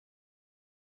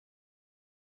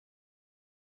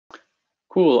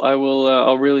Cool.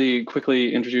 I'll really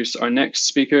quickly introduce our next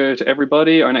speaker to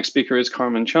everybody. Our next speaker is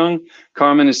Carmen Chung.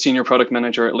 Carmen is Senior Product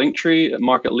Manager at Linktree, a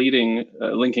market-leading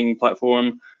linking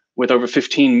platform with over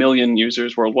 15 million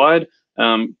users worldwide.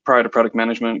 Prior to product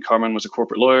management, Carmen was a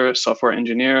corporate lawyer, software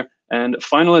engineer, and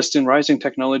finalist in Rising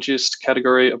Technologist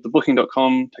category of the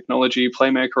Booking.com Technology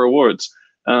Playmaker Awards.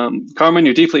 Carmen,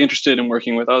 you're deeply interested in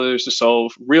working with others to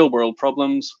solve real-world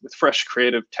problems with fresh,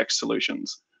 creative tech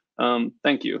solutions.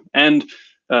 Thank you. And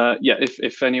yeah,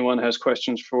 if anyone has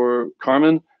questions for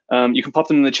Carmen, you can pop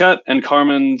them in the chat, and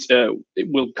Carmen's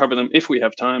we'll cover them if we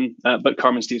have time. But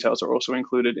Carmen's details are also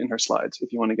included in her slides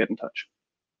if you want to get in touch.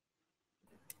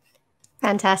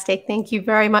 Fantastic. Thank you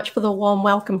very much for the warm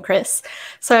welcome, Chris.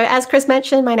 So as Chris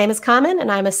mentioned, my name is Carmen,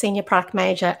 and I'm a Senior Product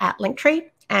Manager at Linktree.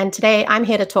 And today I'm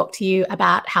here to talk to you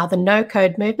about how the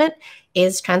no-code movement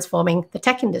is transforming the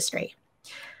tech industry.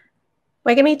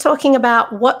 We're going to be talking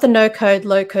about what the no-code,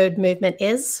 low-code movement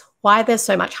is, why there's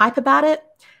so much hype about it,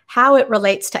 how it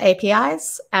relates to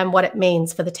APIs, and what it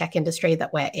means for the tech industry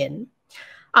that we're in.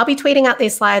 I'll be tweeting out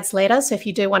these slides later, so if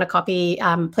you do want a copy,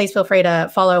 please feel free to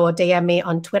follow or DM me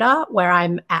on Twitter, where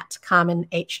I'm at Carmen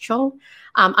H. Chung.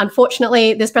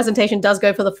 Unfortunately, this presentation does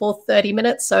go for the full 30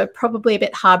 minutes, so probably a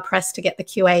bit hard-pressed to get the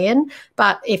QA in.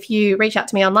 But if you reach out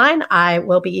to me online, I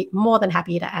will be more than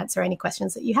happy to answer any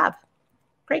questions that you have.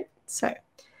 Great. So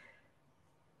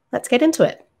let's get into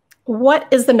it. What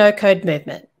is the no-code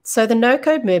movement? So the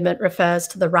no-code movement refers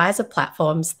to the rise of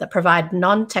platforms that provide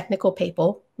non-technical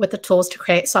people with the tools to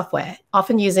create software,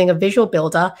 often using a visual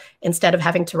builder instead of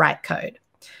having to write code.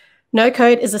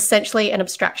 No-code is essentially an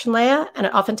abstraction layer, and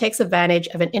it often takes advantage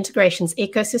of an integrations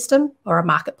ecosystem or a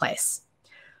marketplace.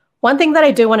 One thing that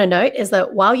I do want to note is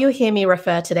that while you hear me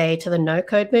refer today to the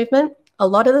no-code movement, a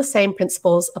lot of the same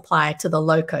principles apply to the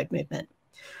low-code movement.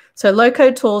 So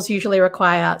low-code tools usually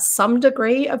require some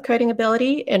degree of coding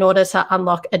ability in order to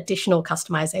unlock additional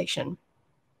customization.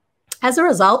 As a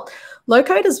result,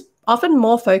 low-code is often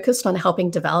more focused on helping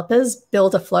developers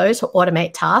build a flow to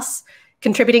automate tasks,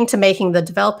 contributing to making the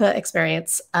developer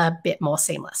experience a bit more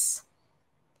seamless.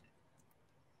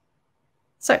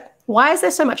 So why is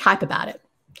there so much hype about it?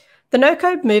 The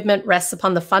no-code movement rests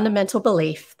upon the fundamental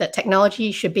belief that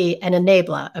technology should be an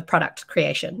enabler of product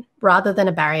creation rather than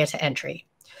a barrier to entry.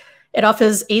 It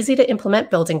offers easy to implement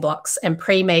building blocks and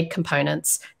pre-made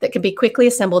components that can be quickly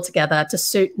assembled together to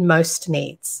suit most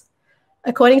needs.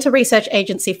 According to research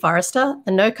agency Forrester,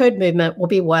 the no-code movement will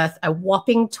be worth a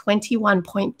whopping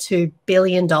 $21.2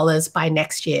 billion by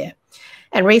next year.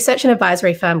 And research and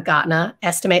advisory firm Gartner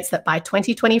estimates that by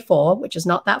 2024, which is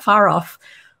not that far off,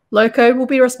 low-code will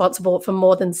be responsible for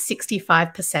more than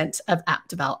 65% of app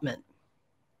development.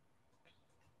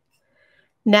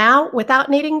 Now, without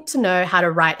needing to know how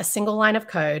to write a single line of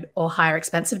code or hire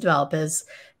expensive developers,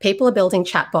 people are building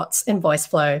chatbots in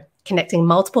VoiceFlow, connecting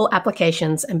multiple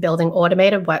applications and building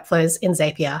automated workflows in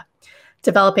Zapier,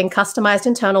 developing customized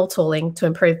internal tooling to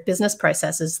improve business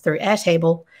processes through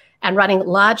Airtable, and running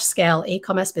large-scale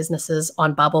e-commerce businesses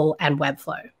on Bubble and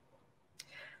Webflow.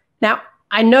 Now,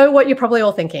 I know what you're probably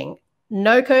all thinking.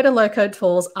 No-code and low-code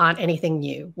tools aren't anything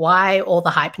new. Why all the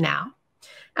hype now?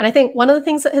 And I think one of the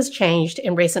things that has changed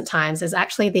in recent times is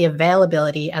actually the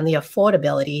availability and the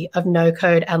affordability of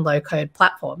no-code and low-code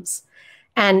platforms.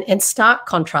 And in stark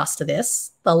contrast to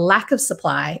this, the lack of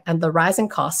supply and the rising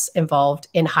costs involved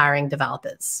in hiring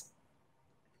developers.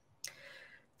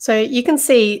 So you can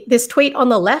see this tweet on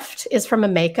the left is from a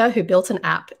maker who built an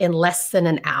app in less than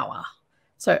an hour.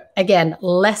 So again,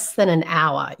 less than an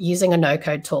hour using a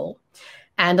no-code tool.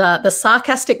 And the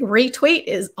sarcastic retweet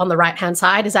is on the right-hand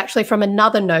side is actually from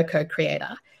another no-code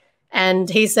creator. And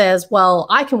he says, well,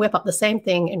 I can whip up the same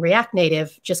thing in React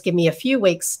Native. Just give me a few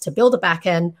weeks to build a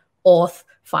backend, auth,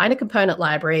 find a component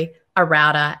library, a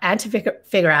router, and to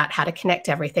figure out how to connect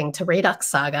everything to Redux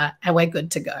Saga, and we're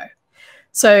good to go.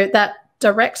 So that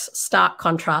direct stark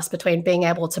contrast between being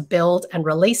able to build and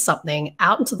release something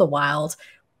out into the wild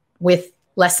with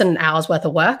less than an hour's worth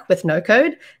of work with no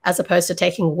code, as opposed to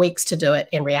taking weeks to do it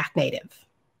in React Native.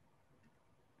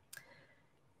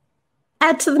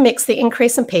 Add to the mix the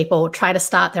increase in people trying to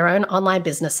start their own online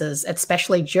businesses,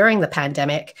 especially during the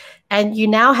pandemic, and you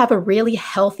now have a really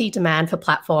healthy demand for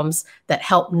platforms that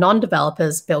help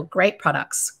non-developers build great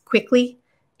products quickly,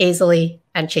 easily,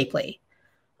 and cheaply.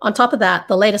 On top of that,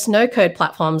 the latest no-code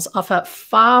platforms offer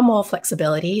far more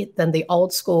flexibility than the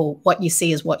old school what you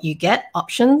see is what you get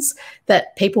options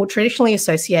that people traditionally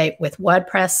associate with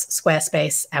WordPress,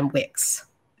 Squarespace, and Wix.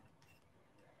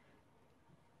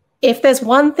 If there's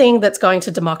one thing that's going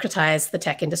to democratize the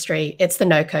tech industry, it's the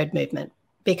no-code movement.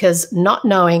 because not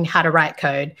knowing how to write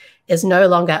code is no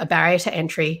longer a barrier to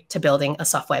entry to building a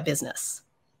software business.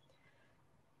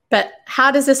 But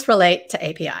how does this relate to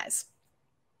APIs?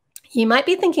 You might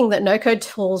be thinking that no-code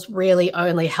tools really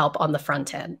only help on the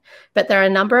front end, but there are a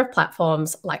number of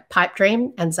platforms like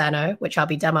Pipedream and Xano, which I'll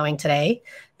be demoing today,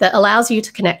 that allows you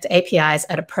to connect APIs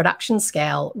at a production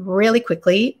scale really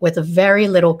quickly with very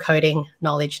little coding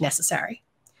knowledge necessary.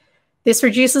 This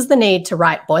reduces the need to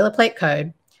write boilerplate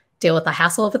code, deal with the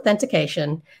hassle of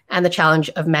authentication, and the challenge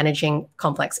of managing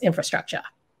complex infrastructure.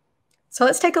 So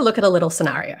let's take a look at a little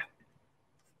scenario.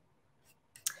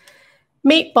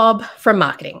 Meet Bob from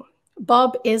marketing.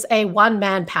 Bob is a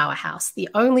one-man powerhouse, the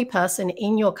only person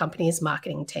in your company's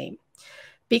marketing team.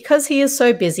 Because he is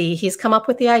so busy, he's come up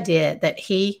with the idea that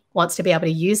he wants to be able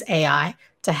to use AI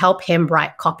to help him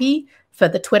write copy for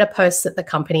the Twitter posts that the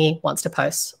company wants to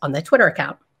post on their Twitter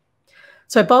account.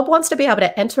 So Bob wants to be able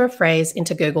to enter a phrase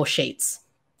into Google Sheets.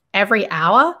 Every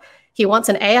hour, he wants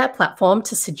an AI platform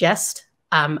to suggest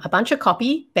a bunch of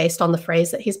copy based on the phrase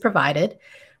that he's provided,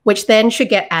 which then should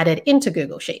get added into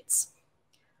Google Sheets.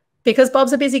 Because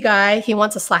Bob's a busy guy, he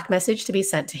wants a Slack message to be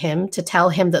sent to him to tell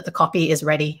him that the copy is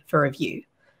ready for review.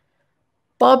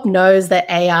 Bob knows that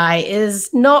AI is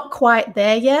not quite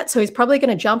there yet, so he's probably going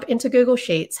to jump into Google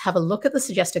Sheets, have a look at the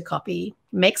suggested copy,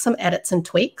 make some edits and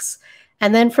tweaks,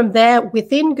 and then from there,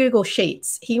 within Google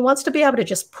Sheets, he wants to be able to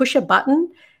just push a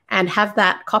button and have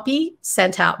that copy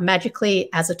sent out magically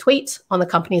as a tweet on the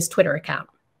company's Twitter account.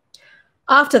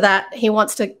 After that, he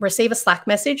wants to receive a Slack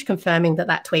message confirming that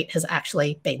that tweet has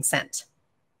actually been sent.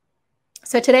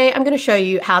 So today I'm going to show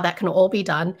you how that can all be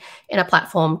done in a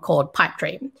platform called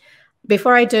Pipedream.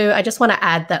 Before I do, I just want to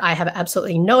add that I have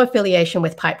absolutely no affiliation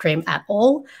with Pipedream at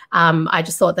all. I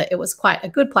just thought that it was quite a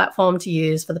good platform to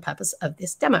use for the purpose of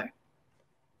this demo.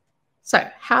 So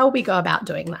how we go about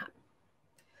doing that?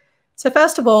 So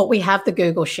first of all, we have the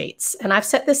Google Sheets, and I've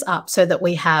set this up so that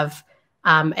we have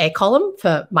a column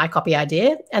for my copy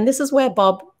idea. And this is where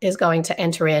Bob is going to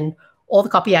enter in all the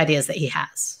copy ideas that he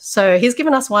has. So he's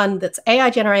given us one that's AI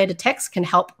generated text can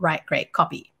help write great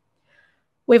copy.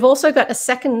 We've also got a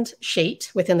second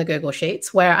sheet within the Google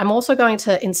Sheets where I'm also going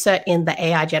to insert in the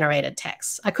AI generated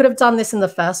text. I could have done this in the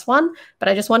first one, but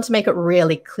I just want to make it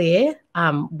really clear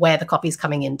where the copy is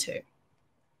coming into.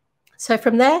 So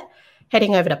from there,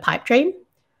 heading over to Pipedream,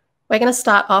 we're going to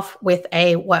start off with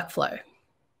a workflow.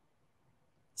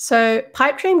 So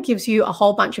Pipedream gives you a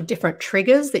whole bunch of different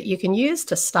triggers that you can use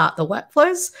to start the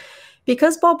workflows.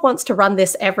 Because Bob wants to run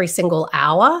this every single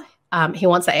hour, he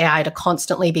wants the AI to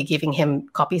constantly be giving him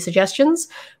copy suggestions.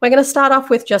 We're going to start off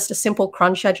with just a simple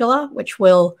cron scheduler, which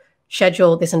will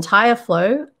schedule this entire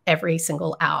flow every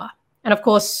single hour. And of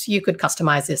course, you could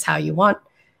customize this how you want.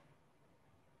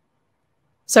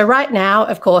 So right now,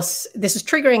 of course, this is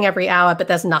triggering every hour, but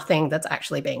there's nothing that's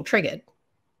actually being triggered.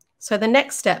 So the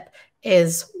next step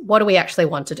is, what do we actually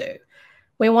want to do?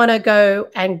 We want to go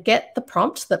and get the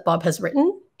prompt that Bob has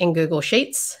written in Google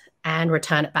Sheets and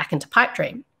return it back into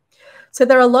Pipedream. So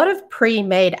there are a lot of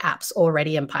pre-made apps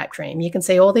already in Pipedream. You can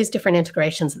see all these different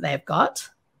integrations that they've got.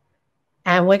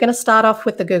 And we're going to start off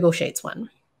with the Google Sheets one.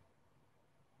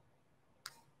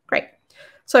 Great.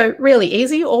 So really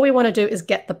easy. All we want to do is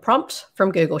get the prompt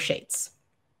from Google Sheets.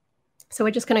 So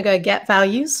we're just going to go get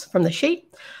values from the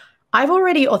sheet. I've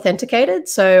already authenticated,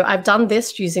 so I've done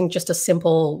this using just a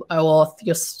simple OAuth,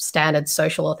 your standard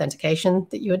social authentication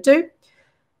that you would do.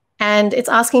 And it's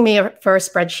asking me for a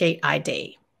spreadsheet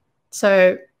ID.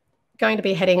 So going to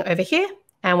be heading over here,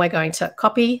 and we're going to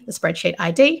copy the spreadsheet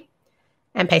ID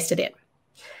and paste it in.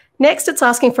 Next, it's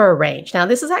asking for a range. Now,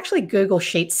 this is actually Google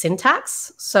Sheets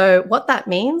syntax. So what that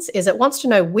means is it wants to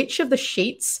know which of the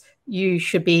sheets you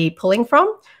should be pulling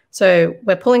from. So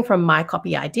we're pulling from My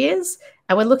Copy Ideas,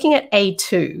 and we're looking at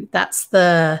A2. That's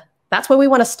where we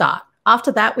want to start.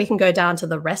 After that, we can go down to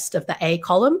the rest of the A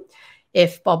column.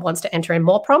 If Bob wants to enter in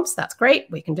more prompts, that's great.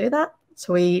 We can do that.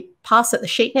 So we pass it the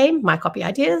sheet name, My Copy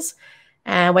Ideas,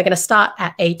 and we're going to start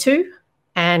at A2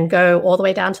 and go all the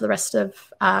way down to the rest of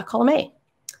column A.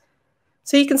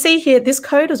 So you can see here, this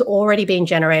code has already been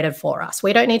generated for us.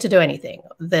 We don't need to do anything.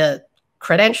 The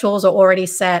credentials are already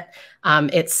set.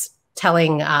 It's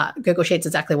telling Google Sheets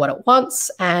exactly what it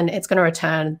wants, and it's going to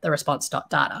return the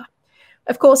response.data.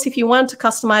 Of course, if you want to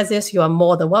customize this, you are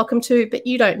more than welcome to, but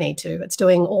you don't need to. It's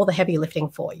doing all the heavy lifting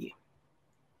for you.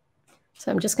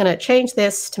 So I'm just going to change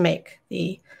this to make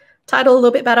the title a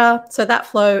little bit better. So that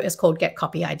flow is called Get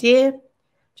Copy Idea.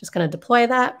 Just going to deploy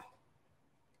that.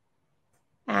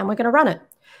 And we're going to run it.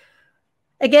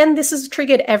 Again, this is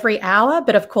triggered every hour,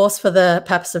 but of course, for the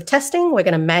purpose of testing, we're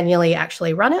going to manually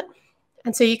actually run it.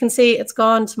 And so you can see it's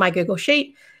gone to my Google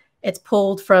Sheet. It's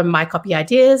pulled from my copy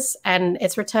ideas and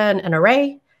it's returned an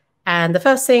array. And the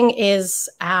first thing is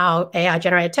our AI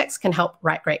generated text can help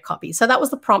write great copy. So that was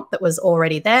the prompt that was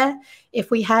already there. If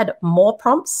we had more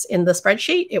prompts in the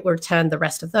spreadsheet, it would return the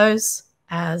rest of those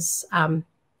as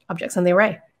objects in the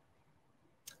array.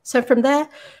 So from there,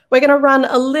 we're going to run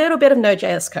a little bit of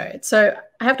Node.js code. So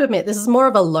I have to admit, this is more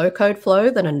of a low code flow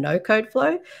than a no code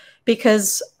flow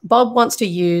because Bob wants to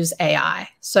use AI.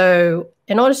 So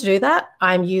in order to do that,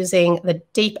 I'm using the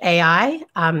Deep AI,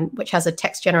 which has a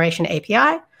text generation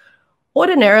API.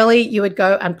 Ordinarily, you would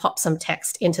go and pop some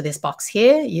text into this box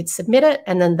here. You'd submit it,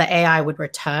 and then the AI would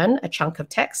return a chunk of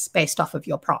text based off of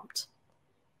your prompt.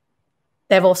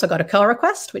 They've also got a curl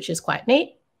request, which is quite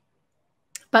neat.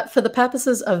 But for the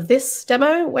purposes of this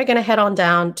demo, we're going to head on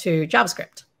down to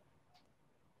JavaScript.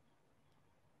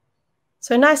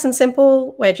 So nice and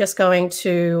simple, we're just going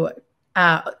to,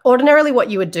 ordinarily what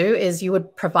you would do is you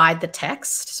would provide the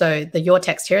text. So the your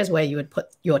text here is where you would put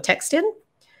your text in.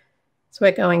 So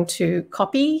we're going to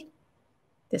copy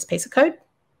this piece of code,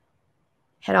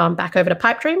 head on back over to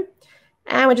Pipedream,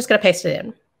 and we're just going to paste it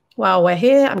in. While we're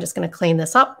here, I'm just going to clean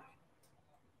this up.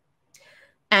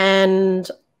 And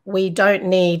we don't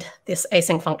need this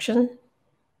async function.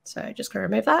 So just going to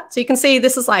remove that. So you can see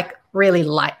this is like really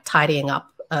light tidying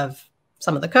up of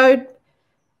some of the code.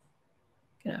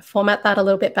 Going to format that a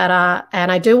little bit better. And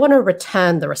I do want to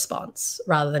return the response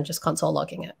rather than just console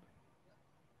logging it.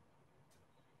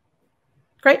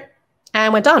 Great.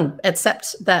 And we're done,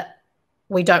 except that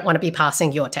we don't want to be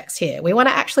passing your text here. We want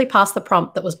to actually pass the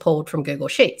prompt that was pulled from Google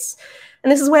Sheets.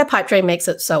 And this is where Pipedream makes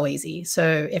it so easy.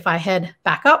 So if I head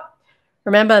back up,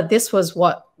 remember this was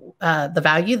what the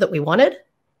value that we wanted.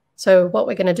 So what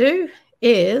we're going to do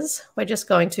is we're just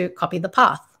going to copy the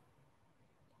path.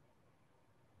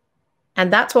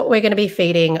 And that's what we're going to be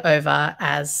feeding over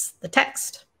as the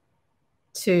text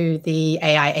to the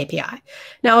AI API.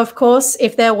 Now, of course,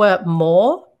 if there were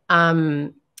more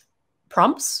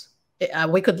prompts,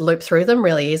 we could loop through them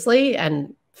really easily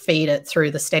and feed it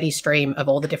through the steady stream of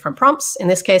all the different prompts. In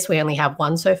this case, we only have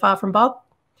one so far from Bob.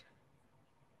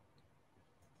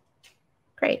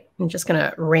 Great. I'm just going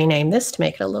to rename this to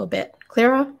make it a little bit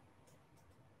clearer.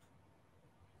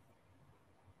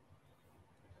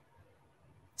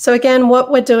 So again,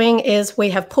 what we're doing is we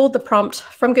have pulled the prompt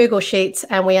from Google Sheets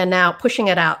and we are now pushing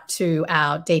it out to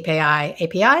our Deep AI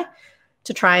API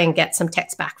to try and get some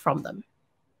text back from them.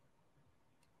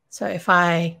 So if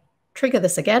I trigger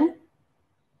this again,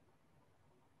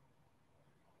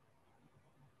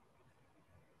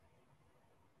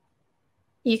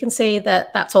 you can see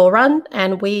that that's all run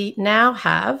and we now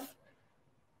have,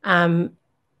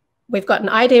 we've got an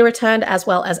ID returned as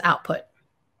well as output.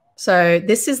 So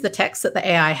this is the text that the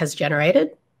AI has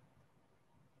generated.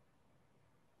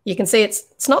 You can see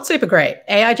it's not super great.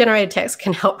 AI generated text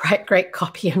can help write great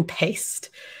copy and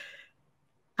paste.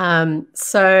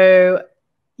 So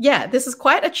yeah, this is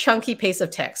quite a chunky piece of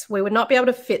text. We would not be able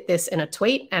to fit this in a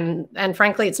tweet and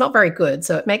frankly, it's not very good.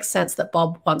 So it makes sense that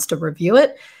Bob wants to review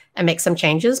it and make some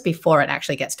changes before it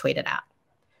actually gets tweeted out.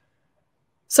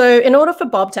 So in order for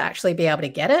Bob to actually be able to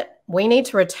get it, we need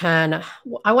to return,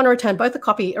 I want to return both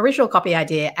the original copy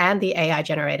idea and the AI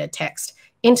generated text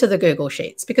into the Google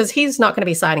Sheets because he's not going to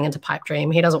be signing into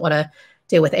Pipedream. He doesn't want to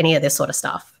deal with any of this sort of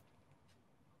stuff.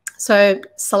 So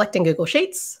selecting Google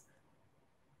Sheets.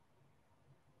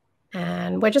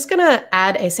 And we're just going to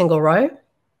add a single row.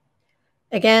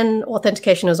 Again,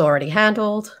 authentication is already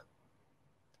handled.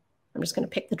 I'm just going to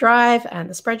pick the drive and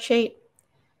the spreadsheet.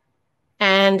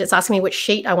 And it's asking me which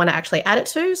sheet I want to actually add it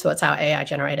to. So it's our AI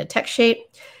generated text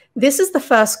sheet. This is the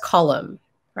first column,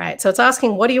 right? So it's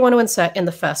asking, what do you want to insert in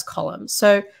the first column?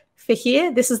 So for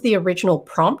here, this is the original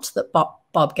prompt that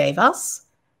Bob gave us.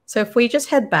 So if we just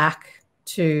head back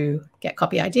to get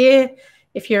copy idea,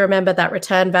 if you remember that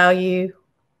return value,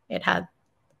 it had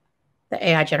the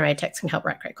AI generated text can help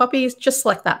write great copies, just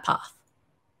select that path.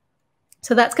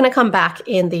 So that's going to come back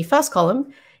in the first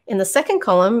column. In the second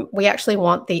column, we actually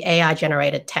want the AI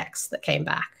generated text that came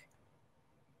back.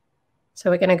 So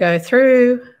we're going to go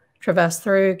through, traverse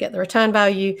through, get the return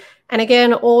value. And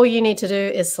again, all you need to do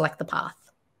is select the path.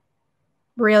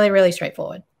 Really, really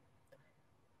straightforward.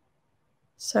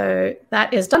 So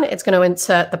that is done. It's going to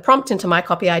insert the prompt into my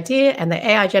copy idea and the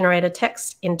AI generated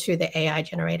text into the AI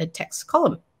generated text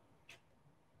column.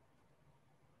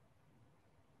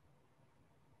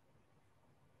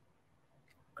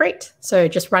 Great. So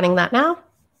just running that now.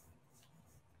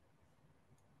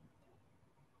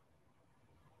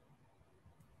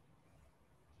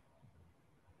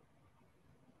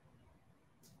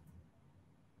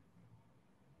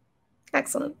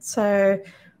 Excellent. So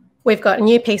We've got a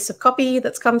new piece of copy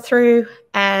that's come through,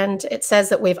 and it says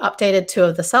that we've updated 2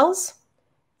 of the cells.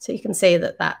 So you can see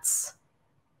that that's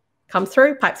come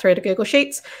through, piped through to Google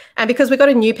Sheets. And because we got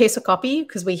a new piece of copy,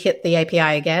 because we hit the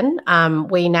API again,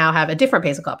 we now have a different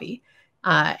piece of copy.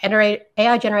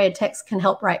 AI-generated text can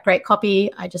help write great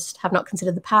copy. I just have not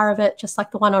considered the power of it, just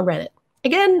like the one on Reddit.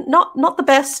 Again, not the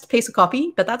best piece of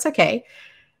copy, but that's okay.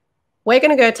 We're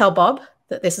going to go tell Bob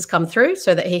that this has come through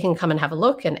so that he can come and have a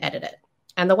look and edit it.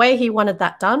 And the way he wanted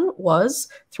that done was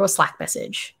through a Slack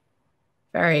message.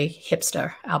 Very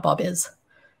hipster, our Bob is.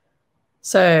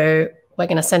 So we're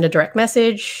going to send a direct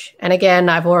message. And again,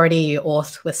 I've already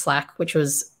authed with Slack, which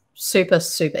was super,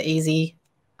 super easy.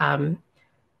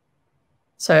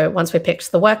 So once we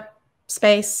picked the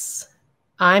workspace,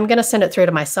 I'm going to send it through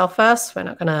to myself first. We're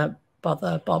not going to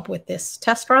bother Bob with this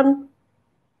test run.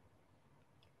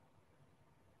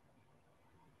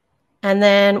 And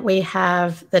then we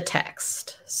have the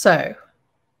text. So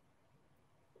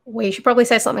we should probably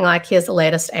say something like, here's the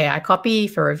latest AI copy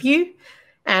for review.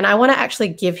 And I want to actually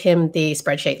give him the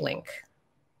spreadsheet link.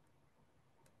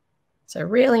 So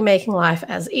really making life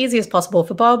as easy as possible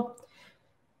for Bob.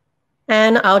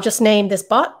 And I'll just name this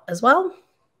bot as well.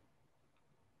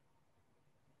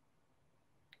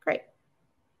 Great.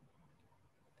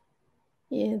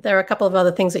 Yeah, there are a couple of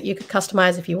other things that you could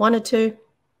customize if you wanted to.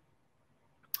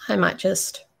 I might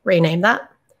just rename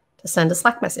that to send a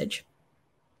Slack message.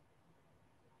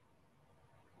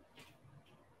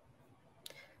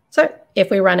 So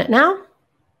if we run it now,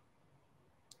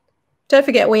 don't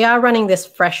forget, we are running this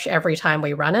fresh every time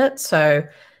we run it. So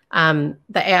the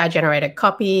AI generated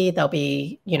copy, there'll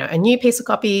be, a new piece of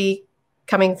copy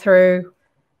coming through.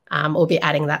 We'll be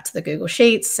adding that to the Google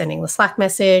Sheets, sending the Slack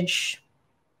message.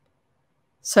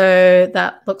 So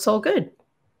that looks all good.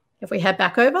 If we head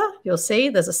back over, you'll see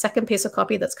there's a second piece of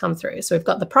copy that's come through. So we've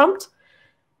got the prompt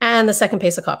and the second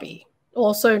piece of copy.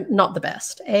 Also not the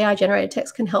best. AI generated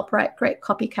text can help write great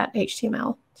copycat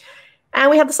HTML.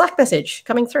 And we have the Slack message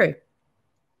coming through.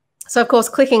 So of course,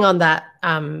 clicking on that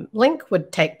link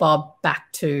would take Bob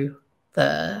back to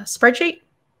the spreadsheet.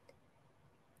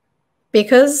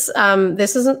 Because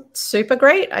this isn't super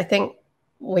great, I think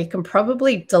we can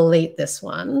probably delete this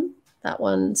one. That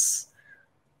one's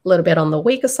a little bit on the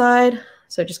weaker side.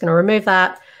 So just going to remove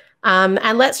that.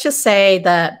 And let's just say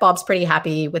that Bob's pretty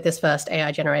happy with this first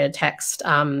AI generated text.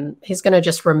 He's going to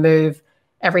just remove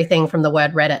everything from the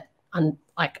word Reddit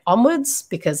onwards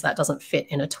because that doesn't fit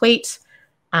in a tweet.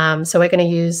 So we're going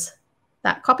to use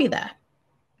that copy there.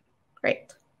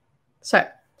 Great. So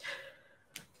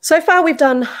far we've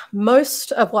done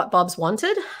most of what Bob's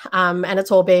wanted, and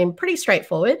it's all been pretty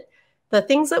straightforward. The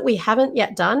things that we haven't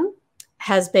yet done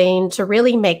has been to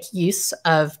really make use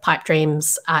of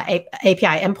Pipedream's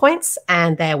API endpoints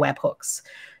and their webhooks.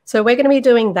 So we're going to be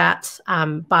doing that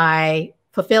by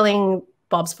fulfilling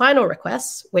Bob's final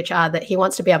requests, which are that he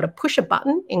wants to be able to push a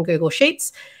button in Google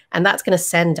Sheets, and that's going to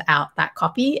send out that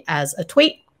copy as a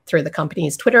tweet through the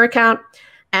company's Twitter account.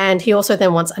 And he also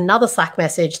then wants another Slack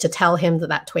message to tell him that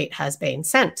that tweet has been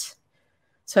sent.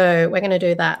 So we're going to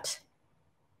do that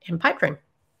in Pipedream.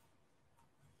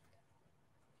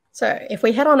 So if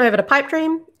we head on over to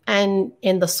Pipedream, and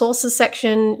in the sources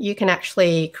section, you can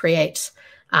actually create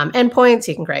endpoints,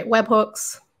 you can create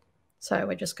webhooks. So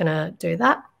we're just going to do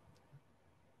that.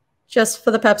 Just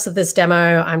for the purpose of this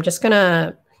demo, I'm just going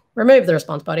to remove the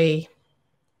response body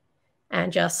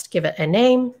and just give it a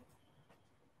name.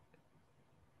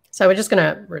 So we're just going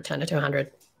to return it to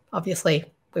 100. Obviously,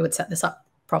 we would set this up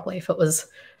properly if it was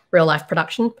real life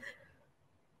production.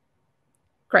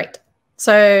 Great.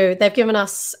 So they've given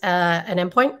us an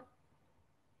endpoint.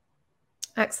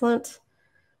 Excellent.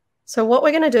 So what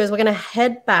we're going to do is we're going to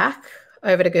head back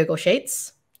over to Google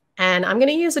Sheets, and I'm going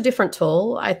to use a different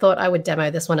tool. I thought I would demo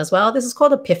this one as well. This is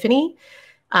called Epiphany,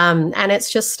 and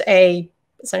it's just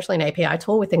essentially an API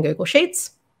tool within Google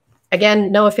Sheets.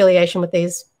 Again, no affiliation with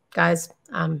these guys.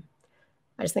 I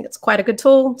just think it's quite a good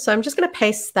tool. So I'm just going to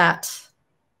paste that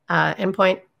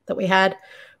endpoint that we had.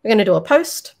 We're going to do a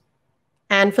post.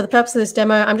 And for the purpose of this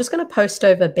demo, I'm just going to post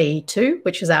over B2,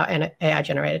 which is our AI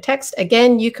generated text.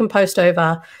 Again, you can post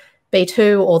over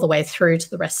B2 all the way through to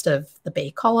the rest of the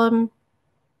B column.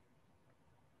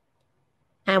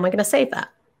 And we're going to save that.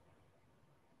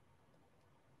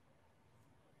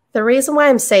 The reason why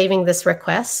I'm saving this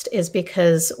request is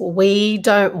because we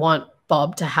don't want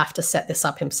Bob to have to set this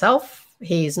up himself.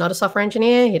 He's not a software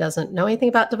engineer. He doesn't know anything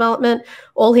about development.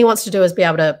 All he wants to do is be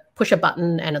able to push a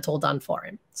button and it's all done for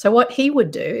him. So what he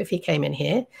would do if he came in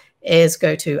here is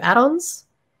go to add-ons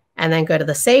and then go to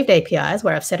the saved APIs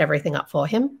where I've set everything up for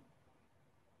him.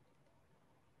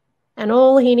 And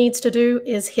all he needs to do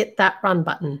is hit that run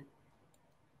button.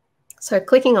 So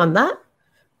clicking on that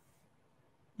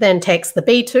then takes the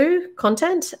B2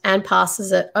 content and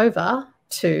passes it over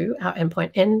to our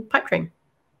endpoint in Pipedream.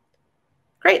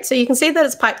 Great, so you can see that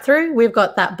it's piped through. We've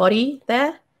got that body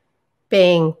there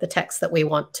being the text that we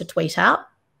want to tweet out.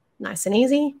 Nice and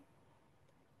easy.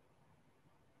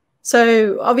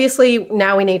 So obviously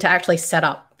now we need to actually set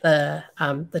up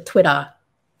the Twitter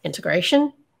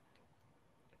integration.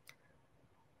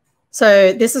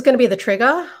 So this is going to be the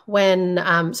trigger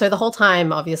when, so the whole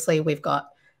time, obviously, we've got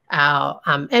our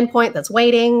endpoint that's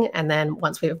waiting. And then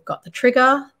once we've got the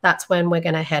trigger, that's when we're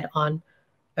going to head on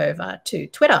over to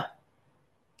Twitter.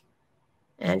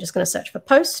 And just going to search for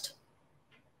post.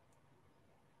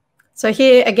 So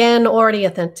here, again, already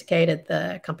authenticated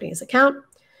the company's account.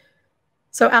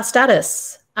 So our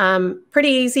status, pretty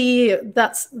easy.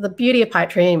 That's the beauty of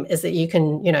Pipedream, is that you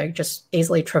can, just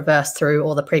easily traverse through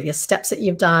all the previous steps that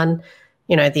you've done,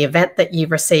 the event that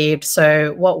you've received.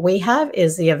 So what we have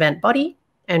is the event body,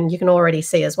 and you can already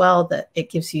see as well that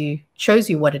it shows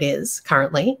you what it is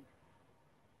currently.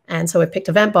 And so we've picked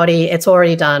event body. It's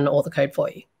already done all the code for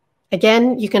you.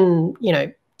 Again, you can,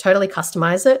 totally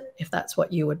customize it if that's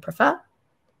what you would prefer.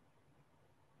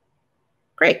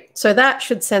 Great, so that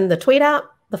should send the tweet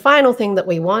out. The final thing that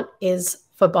we want is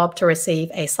for Bob to receive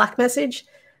a Slack message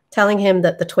telling him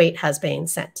that the tweet has been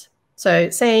sent. So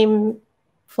same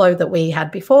flow that we had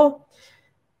before,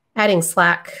 adding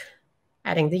Slack,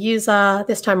 adding the user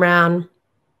this time around.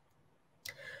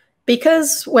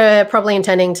 Because we're probably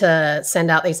intending to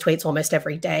send out these tweets almost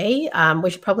every day,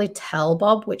 we should probably tell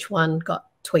Bob which one got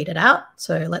tweeted out.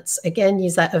 So let's again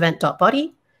use that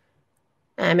event.body.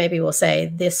 And maybe we'll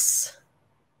say this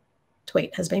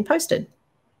tweet has been posted.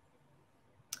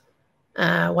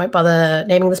 Won't bother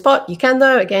naming the spot. You can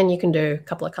though. Again, you can do a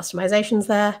couple of customizations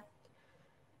there.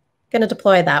 Going to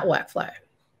deploy that workflow.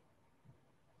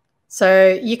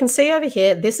 So you can see over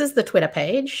here, this is the Twitter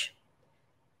page.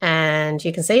 And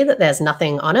you can see that there's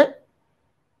nothing on it.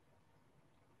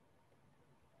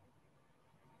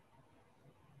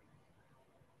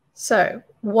 So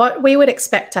what we would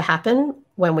expect to happen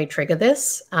when we trigger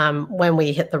this, when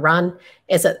we hit the run,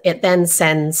 is that it then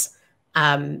sends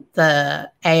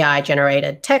the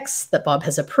AI-generated text that Bob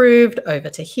has approved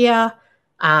over to here,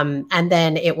 and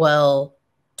then it will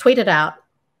tweet it out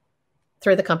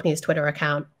through the company's Twitter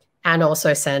account and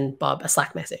also send Bob a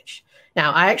Slack message.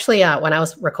 Now, I actually, when I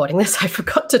was recording this, I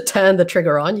forgot to turn the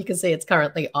trigger on. You can see it's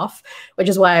currently off, which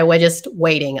is why we're just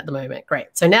waiting at the moment. Great.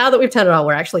 So now that we've turned it on,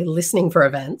 we're actually listening for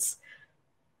events.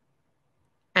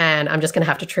 And I'm just going to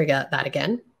have to trigger that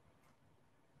again.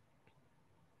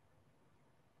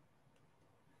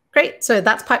 Great. So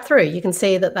that's piped through. You can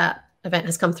see that that event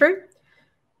has come through.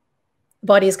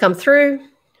 Body's come through.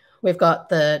 We've got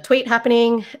the tweet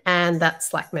happening, and that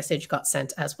Slack message got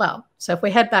sent as well. So if we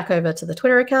head back over to the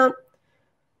Twitter account,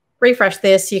 refresh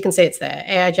this, you can see it's there.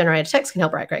 AI-generated text can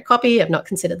help write great copy. I've not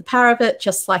considered the power of it,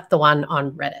 just like the one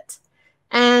on Reddit.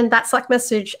 And that Slack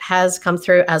message has come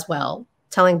through as well,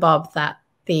 telling Bob that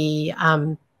the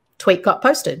tweet got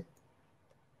posted.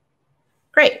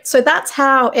 Great. So that's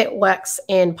how it works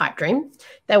in Pipedream.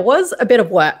 There was a bit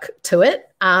of work to it,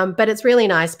 but it's really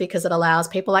nice because it allows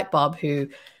people like Bob, who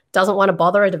doesn't want to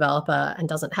bother a developer and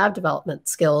doesn't have development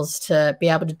skills, to be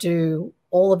able to do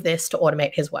all of this to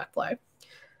automate his workflow.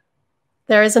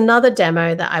 There is another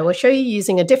demo that I will show you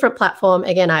using a different platform.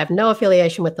 Again, I have no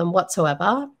affiliation with them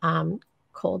whatsoever,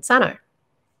 called Xano.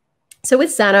 So with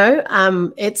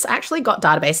Xano, it's actually got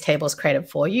database tables created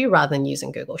for you rather than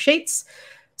using Google Sheets.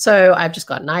 So I've just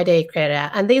got an ID created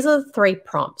out, and these are 3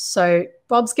 prompts. So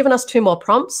Bob's given us 2 more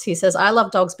prompts. He says, I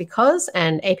love dogs because,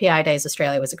 and API Days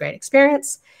Australia was a great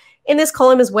experience. In this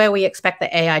column is where we expect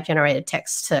the AI-generated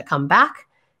text to come back.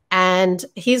 And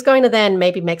he's going to then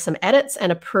maybe make some edits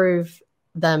and approve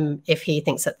them if he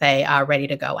thinks that they are ready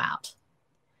to go out.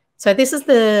 So this is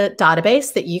the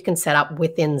database that you can set up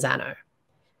within Xano.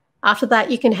 After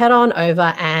that, you can head on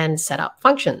over and set up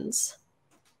functions.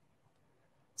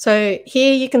 So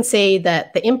here you can see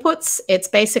that the inputs, it's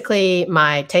basically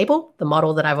my table, the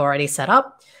model that I've already set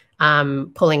up,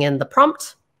 pulling in the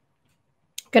prompt.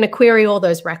 I'm going to query all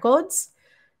those records.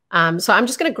 So I'm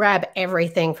just going to grab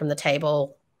everything from the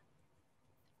table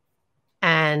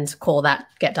and call that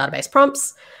get database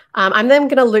prompts. I'm then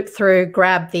going to loop through,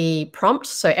 grab the prompt,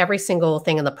 so every single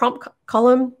thing in the prompt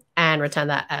column, and return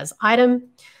that as item.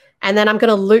 And then I'm going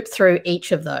to loop through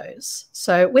each of those.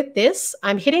 So with this,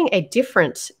 I'm hitting a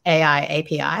different AI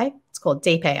API. It's called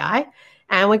Deep AI.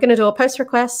 And we're going to do a post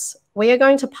request. We are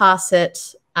going to pass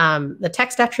it the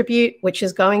text attribute, which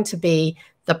is going to be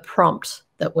the prompt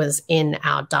that was in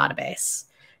our database.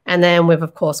 And then we've,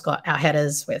 of course, got our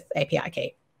headers with API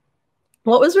key.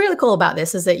 What was really cool about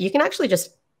this is that you can actually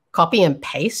just copy and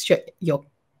paste your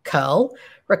curl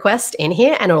request in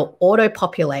here, and it'll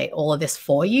auto-populate all of this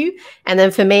for you. And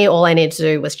then for me, all I need to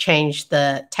do was change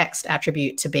the text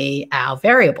attribute to be our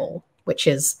variable, which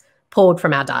is pulled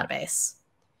from our database.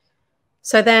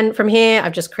 So then from here,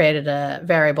 I've just created a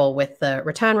variable with the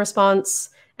return response,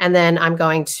 and then I'm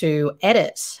going to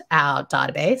edit our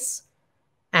database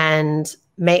and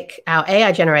make our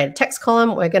AI-generated text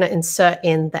column. We're going to insert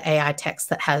in the AI text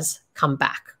that has come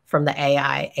back from the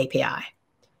AI API.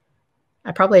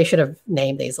 I probably should have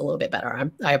named these a little bit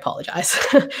better. I apologize.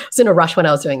 I was in a rush when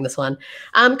I was doing this one.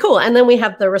 Cool. And then we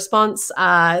have the response.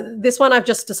 This one, I've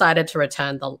just decided to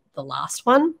return the last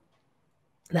one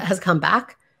that has come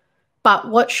back. But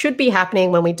what should be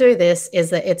happening when we do this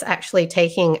is that it's actually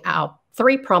taking our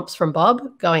 3 prompts from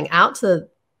Bob, going out to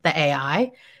the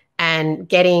AI and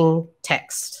getting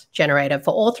text generated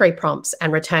for all 3 prompts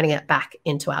and returning it back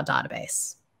into our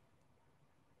database.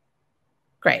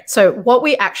 Great. So what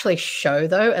we actually show,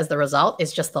 though, as the result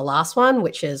is just the last one,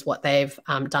 which is what they've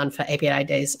done for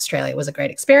Apidays Australia. It was a great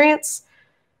experience.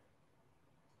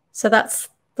 So that's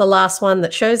the last one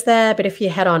that shows there. But if you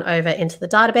head on over into the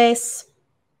database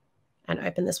and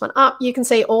open this one up, you can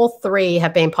see all 3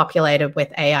 have been populated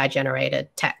with AI-generated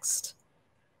text.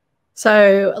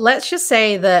 So let's just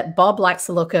say that Bob likes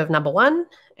the look of number 1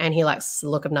 and he likes the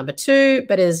look of number 2,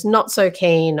 but is not so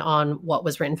keen on what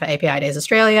was written for Apidays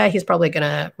Australia. He's probably going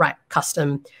to write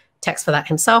custom text for that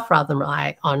himself rather than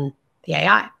rely on the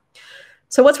AI.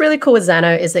 So what's really cool with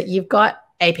Xano is that you've got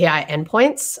API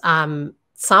endpoints.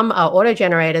 Some are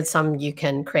auto-generated, some you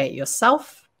can create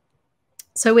yourself.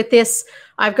 So with this,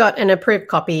 I've got an approved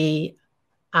copy.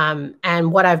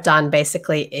 And what I've done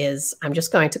basically is I'm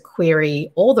just going to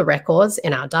query all the records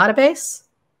in our database.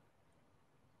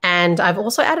 And I've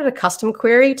also added a custom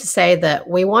query to say that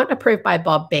we want approved by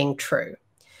Bob being true.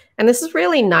 And this is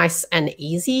really nice and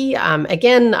easy.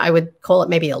 Again, I would call it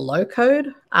maybe a low code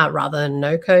rather than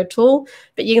no code tool.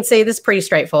 But you can see this is pretty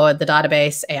straightforward. The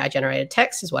database AI generated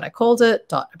text is what I called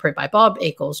it. Approved by Bob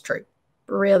equals true.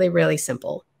 Really, really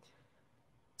simple.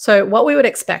 So what we would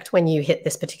expect when you hit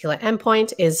this particular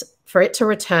endpoint is for it to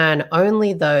return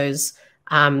only those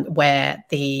where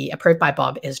the approved by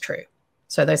Bob is true.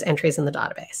 So those entries in the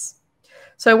database.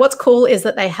 So what's cool is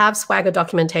that they have Swagger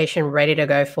documentation ready to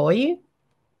go for you.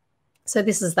 So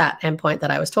this is that endpoint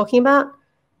that I was talking about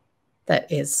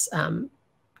that is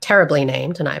terribly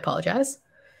named, and I apologize.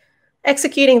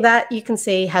 Executing that, you can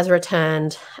see, has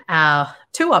returned our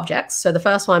 2 objects. So the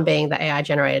first one being the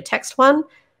AI-generated text one,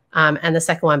 and the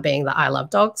second one being the I love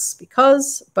dogs,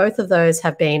 because both of those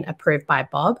have been approved by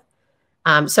Bob.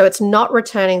 So it's not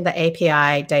returning the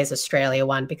Apidays Australia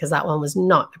one because that one was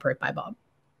not approved by Bob.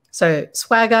 So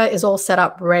Swagger is all set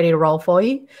up, ready to roll for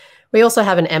you. We also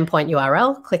have an endpoint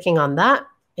URL. Clicking on that,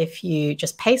 if you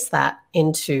just paste that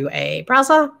into a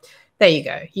browser, there you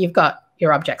go. You've got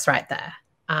your objects right there.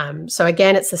 So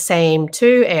again, it's the same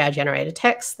 2 AI-generated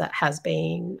text that has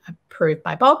been approved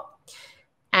by Bob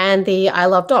and the I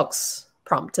love dogs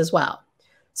prompt as well.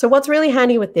 So what's really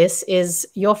handy with this is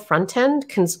your front end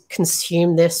can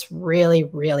consume this really,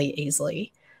 really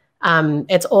easily.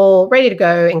 It's all ready to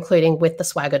go, including with the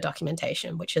Swagger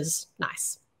documentation, which is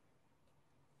nice.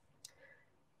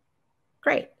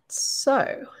 Great.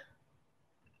 So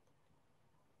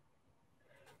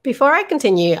before I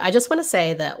continue, I just want to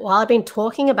say that while I've been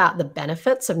talking about the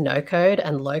benefits of no-code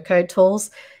and low-code tools,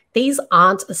 these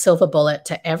aren't a silver bullet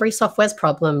to every software's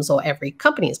problems or every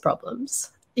company's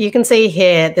problems. You can see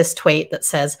here this tweet that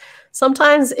says,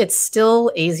 sometimes it's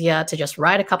still easier to just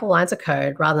write a couple lines of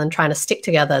code rather than trying to stick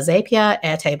together Zapier,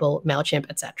 Airtable, MailChimp,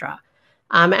 etc.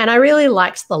 And I really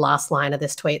liked the last line of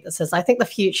this tweet that says, I think the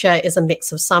future is a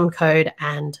mix of some code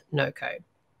and no code.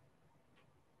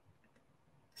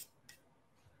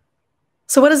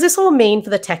 So what does this all mean for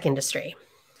the tech industry?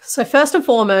 So first and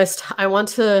foremost, I want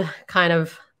to kind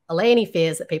of allay any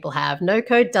fears that people have. No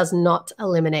code does not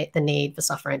eliminate the need for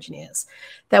software engineers.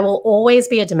 There will always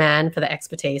be a demand for the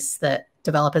expertise that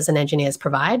developers and engineers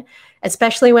provide,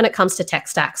 especially when it comes to tech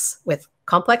stacks with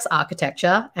complex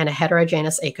architecture and a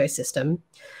heterogeneous ecosystem,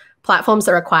 platforms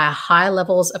that require high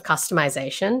levels of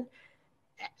customization.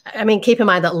 I mean, keep in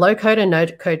mind that low code and no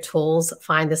code tools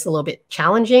find this a little bit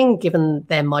challenging given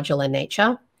their modular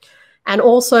nature. And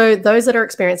also those that are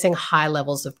experiencing high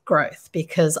levels of growth,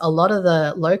 because a lot of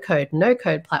the low code, no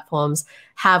code platforms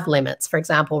have limits, for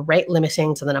example, rate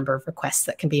limiting to the number of requests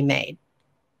that can be made.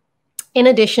 In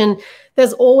addition,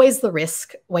 there's always the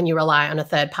risk when you rely on a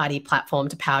third-party platform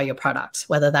to power your product,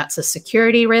 whether that's a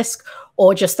security risk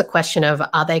or just the question of,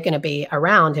 are they going to be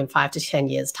around in 5 to 10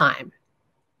 years' time?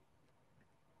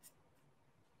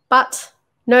 But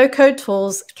no-code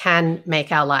tools can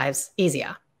make our lives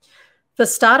easier. For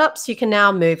startups, you can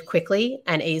now move quickly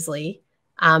and easily,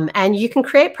 and you can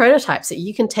create prototypes that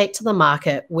you can take to the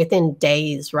market within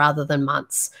days rather than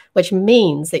months, which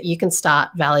means that you can start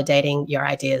validating your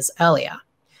ideas earlier.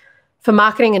 For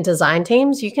marketing and design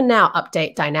teams, you can now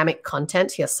update dynamic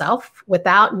content yourself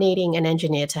without needing an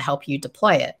engineer to help you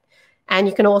deploy it. And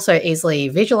you can also easily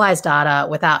visualize data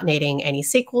without needing any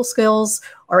SQL skills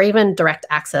or even direct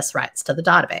access rights to the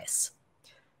database.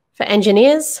 For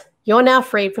engineers, you're now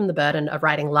freed from the burden of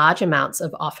writing large amounts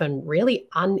of often really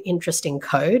uninteresting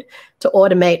code to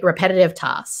automate repetitive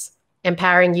tasks,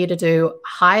 empowering you to do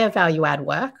higher value add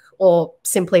work or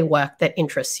simply work that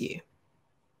interests you.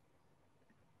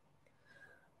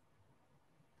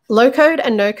 Low-code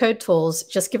and no-code tools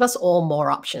just give us all more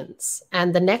options,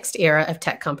 and the next era of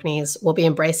tech companies will be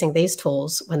embracing these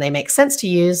tools when they make sense to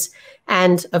use,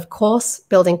 and of course,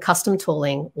 building custom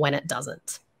tooling when it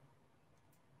doesn't.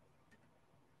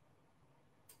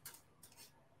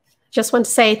 Just want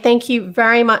to say thank you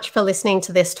very much for listening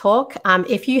to this talk.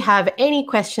 If you have any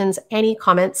questions, any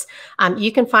comments,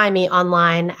 you can find me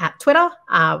online at Twitter,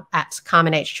 at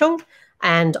Carmen H. Chung,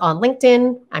 and on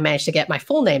LinkedIn. I managed to get my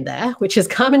full name there, which is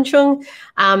Carmen Chung.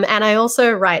 And I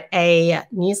also write a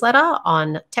newsletter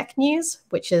on tech news,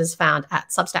 which is found at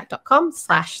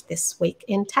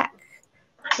substack.com/thisweekintech.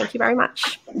 Thank you very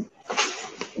much.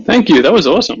 Thank you. That was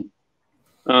awesome.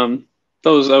 That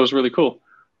was really cool.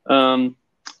 Thank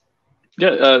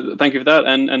you for that.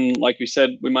 And like you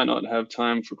said, we might not have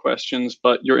time for questions,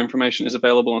 but your information is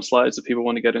available on slides if people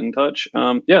want to get in touch.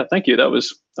 Yeah, thank you. That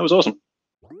was awesome.